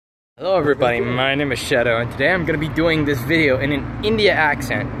Hello everybody, my name is Shadow, and today I'm going to be doing this video in an India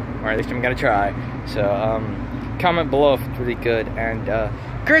accent, or at least I'm going to try. So, comment below if it's really good. And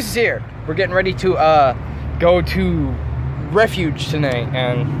Chris is here. We're getting ready to go to Refuge tonight,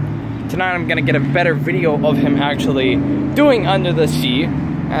 and tonight I'm going to get a better video of him actually doing Under the Sea,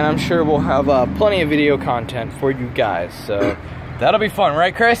 and I'm sure we'll have plenty of video content for you guys. So, that'll be fun,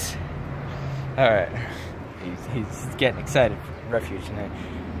 right Chris? Alright, he's getting excited for Refuge tonight.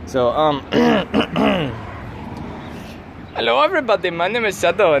 So, hello everybody, my name is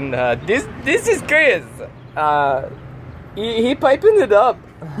Shadow, and this is Chris. He piping it up.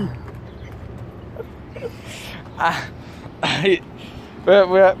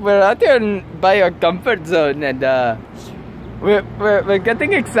 We're out here by our comfort zone, and we're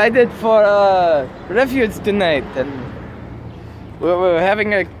getting excited for Refuge tonight, and we're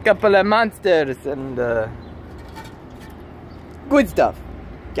having a couple of monsters and good stuff.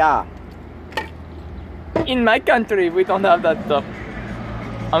 Yeah. In my country, we don't have that stuff.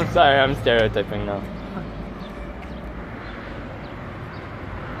 I'm sorry, I'm stereotyping now.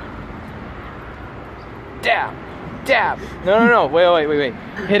 Dab! Dab! No, wait.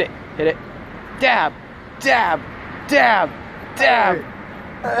 Hit it. Dab! Dab! Dab! Dab!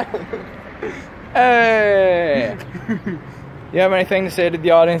 Hey! You have anything to say to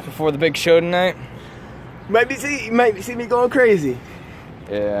the audience before the big show tonight? Might be see me going crazy.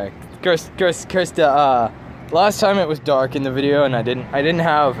 Yeah, Chris, last time it was dark in the video, and I didn't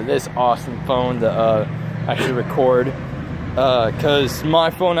have this awesome phone to actually record, cause my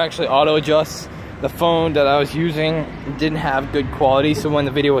phone actually auto adjusts. The phone that I was using didn't have good quality, so when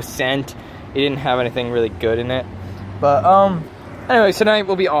the video was sent, it didn't have anything really good in it. But anyway, tonight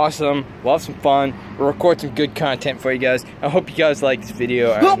will be awesome. We'll have some fun. We'll record some good content for you guys. I hope you guys like this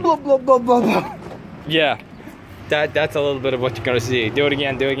video. Blah, blah, blah, blah, blah, blah. Yeah. That's a little bit of what you're gonna see. Do it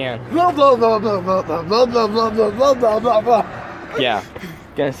again. Blah, blah, blah, blah, blah, blah, blah, blah, blah, blah, blah, blah, blah. Yeah,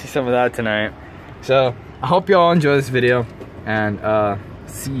 gonna see some of that tonight. So I hope you all enjoy this video, and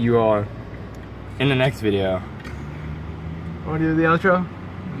see you all in the next video. Want to do the outro?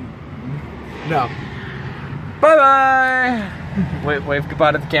 No. Bye bye. Wave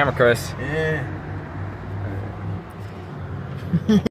goodbye to the camera, Chris. Yeah.